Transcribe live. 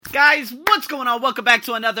Guys, what's going on? Welcome back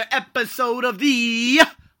to another episode of the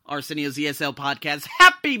Arsenio's ESL podcast.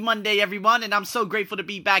 Happy Monday, everyone, and I'm so grateful to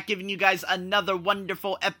be back giving you guys another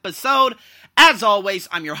wonderful episode. As always,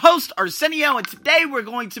 I'm your host, Arsenio, and today we're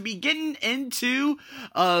going to be getting into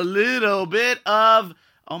a little bit of...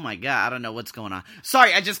 Oh my god, I don't know what's going on.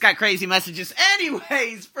 Sorry, I just got crazy messages.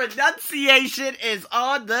 Anyways, pronunciation is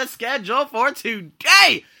on the schedule for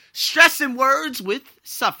today. Stressing words with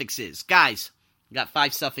suffixes. Guys, we got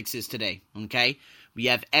 5 suffixes today, okay? We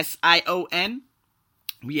have S-I-O-N.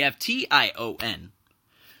 We have T-I-O-N.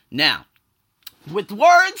 Now, with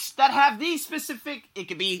words that have these specific, it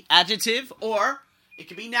could be adjective or it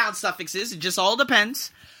could be noun suffixes. It just all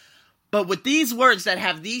depends. But with these words that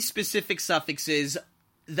have these specific suffixes,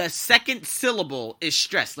 the second syllable is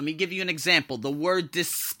stressed. Let me give you an example. The word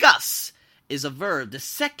discuss is a verb. The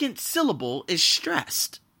second syllable is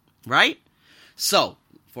stressed, right? So,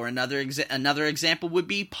 for another example would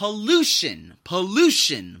be pollution,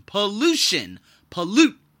 pollution, pollution,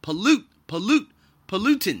 pollute, pollute, pollute,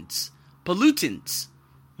 pollutants, pollutants.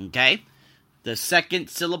 Okay? The second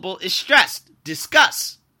syllable is stressed.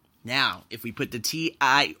 Discuss. Now, if we put the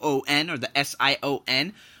T-I-O-N or the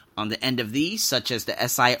S-I-O-N on the end of these, such as the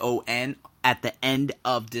S-I-O-N at the end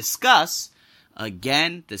of discuss,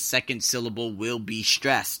 again, the second syllable will be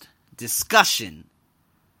stressed. Discussion.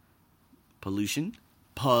 Pollution.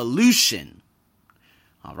 Pollution.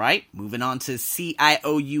 Alright, moving on to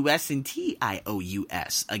C-I-O-U-S and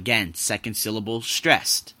T-I-O-U-S. Again, second syllable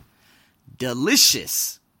stressed.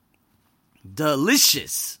 Delicious.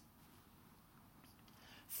 Delicious.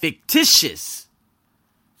 Fictitious.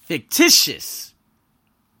 Fictitious.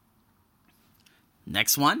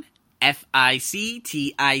 Next one, F-I-C-T-I-C-M-I-C.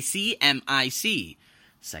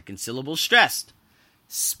 Second syllable stressed.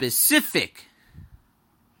 Specific.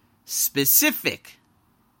 Specific.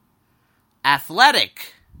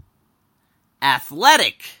 Athletic.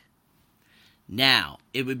 Athletic. Now,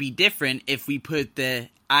 it would be different if we put the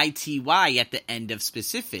I-T-Y at the end of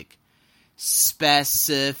specific.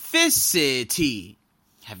 Specificity.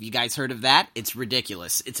 Have you guys heard of that? It's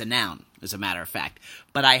ridiculous. It's a noun, as a matter of fact.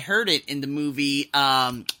 But I heard it in the movie,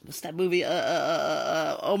 what's that movie?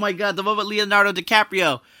 Oh my god, the one with Leonardo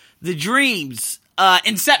DiCaprio. The Dreams.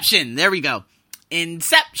 Inception. There we go.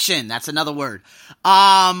 Inception. That's another word.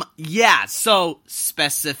 Yeah, so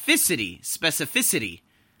specificity. Specificity.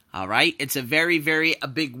 Alright? It's a very, very a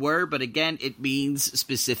big word, but again, it means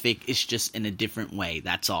specific. It's just in a different way.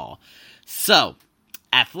 That's all. So,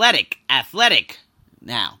 athletic. Athletic.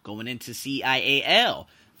 Now, going into C-I-A-L.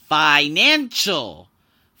 Financial.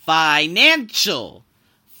 Financial.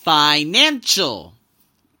 Financial.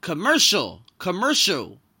 Commercial.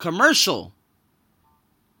 Commercial. Commercial.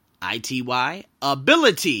 I-T-Y.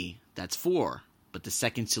 Ability. That's 4. But the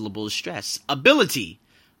second syllable is stress. Ability.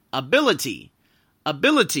 Ability.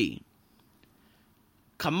 Ability.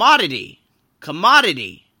 Commodity.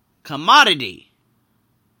 Commodity. Commodity.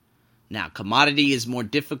 Now, commodity is more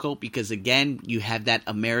difficult because, again, you have that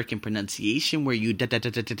American pronunciation where you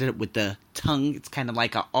with the tongue. It's kind of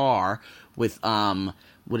like a R with,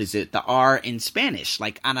 what is it? The R in Spanish,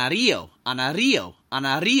 like anario, anario,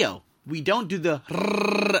 anario. We don't do the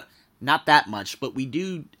rrr, not that much, but we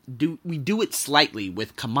do it slightly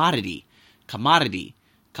with commodity, commodity,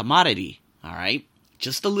 commodity. All right,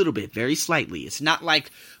 just a little bit, very slightly. It's not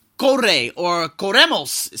like corre or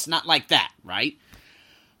corremos. It's not like that, right?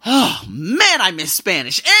 Oh, man, I miss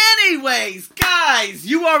Spanish. Anyways, guys,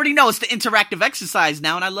 you already know it's the interactive exercise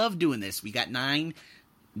now, and I love doing this. We got 9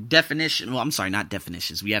 definitions. Well, I'm sorry, not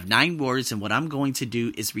definitions. We have 9 words, and what I'm going to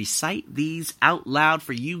do is recite these out loud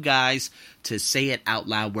for you guys to say it out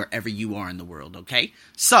loud wherever you are in the world, okay?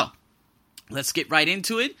 So, let's get right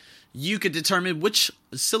into it. You could determine which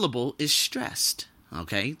syllable is stressed,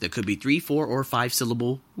 okay? There could be 3, 4, or 5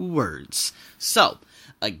 syllable words. So,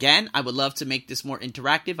 again, I would love to make this more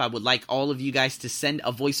interactive. I would like all of you guys to send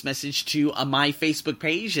a voice message to my Facebook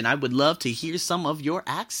page, and I would love to hear some of your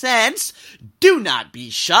accents. Do not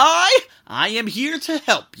be shy. I am here to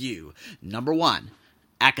help you. Number 1,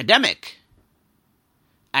 academic.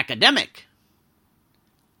 Academic.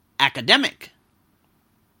 Academic.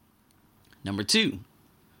 Number 2,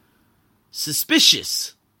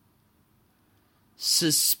 suspicious.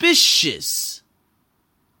 Suspicious.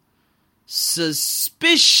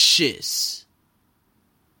 Suspicious.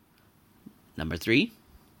 Number 3,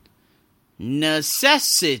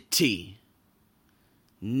 necessity.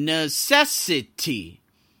 Necessity.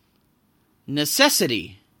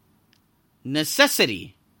 Necessity.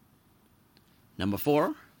 Necessity. Number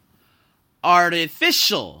 4,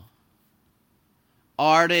 artificial.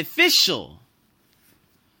 Artificial.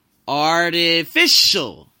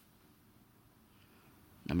 Artificial.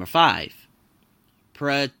 Number 5,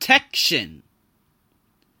 protection.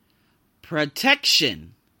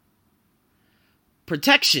 Protection.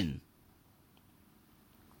 Protection.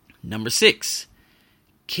 Number 6,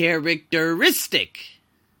 characteristic.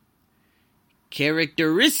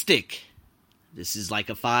 Characteristic. This is like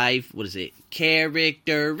a 5,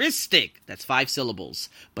 characteristic. That's 5 syllables,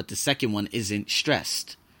 but the second one isn't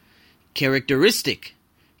stressed. Characteristic.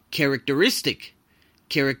 Characteristic.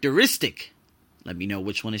 Characteristic. Let me know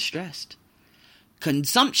which one is stressed.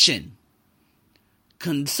 Consumption.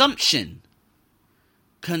 Consumption.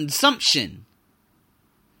 Consumption.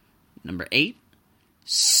 Number 8,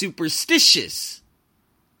 superstitious.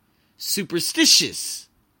 Superstitious.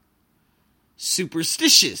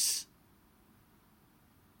 Superstitious.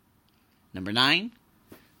 Number 9,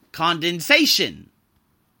 condensation.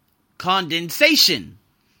 Condensation.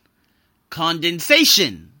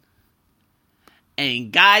 Condensation.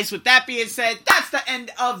 And guys, with that being said, that's the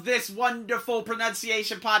end of this wonderful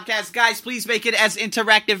pronunciation podcast. Guys, please make it as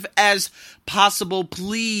interactive as possible.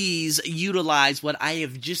 Please utilize what I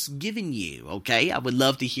have just given you, okay? I would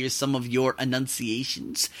love to hear some of your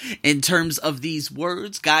enunciations in terms of these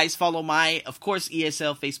words. Guys, follow my, of course,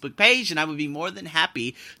 ESL Facebook page, and I would be more than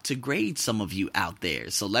happy to grade some of you out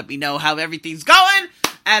there. So let me know how everything's going.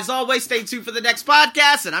 As always, stay tuned for the next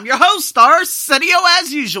podcast, and I'm your host, Arsenio,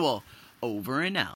 as usual. Over and out.